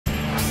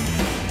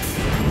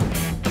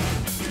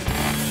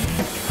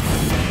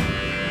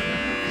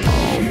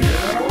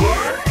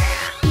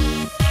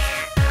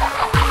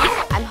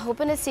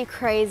hoping to see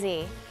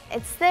Crazy.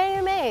 It's the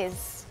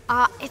AMAs.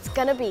 It's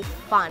gonna be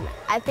fun.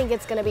 I think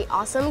it's gonna be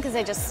awesome because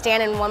I just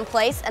stand in one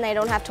place and I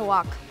don't have to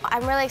walk.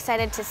 I'm really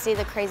excited to see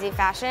the crazy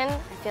fashion.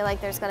 I feel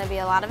like there's gonna be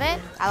a lot of it.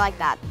 I like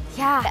that.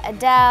 Yeah,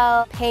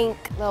 Adele, Pink,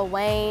 Lil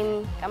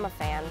Wayne, I'm a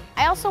fan.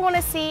 I also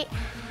wanna see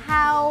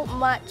how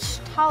much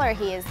taller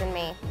he is than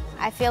me.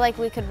 I feel like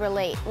we could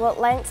relate. Well,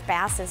 Lance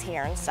Bass is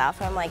here and stuff.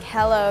 I'm like,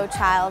 hello,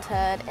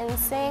 childhood,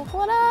 NSYNC,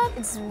 what up?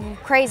 It's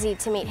crazy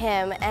to meet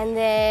him. And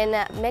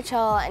then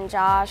Mitchell and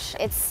Josh,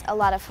 it's a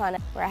lot of fun.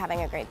 We're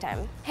having a great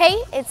time.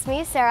 Hey, it's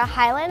me, Sarah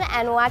Hyland,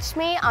 and watch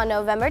me on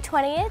November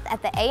 20th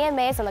at the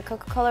AMAs on the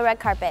Coca-Cola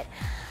Red Carpet.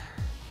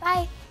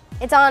 Bye.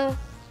 It's on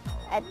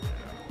at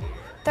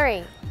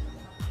 3.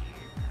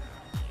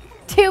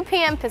 2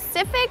 p.m.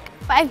 Pacific,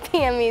 5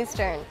 p.m.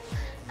 Eastern.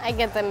 I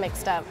get them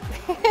mixed up.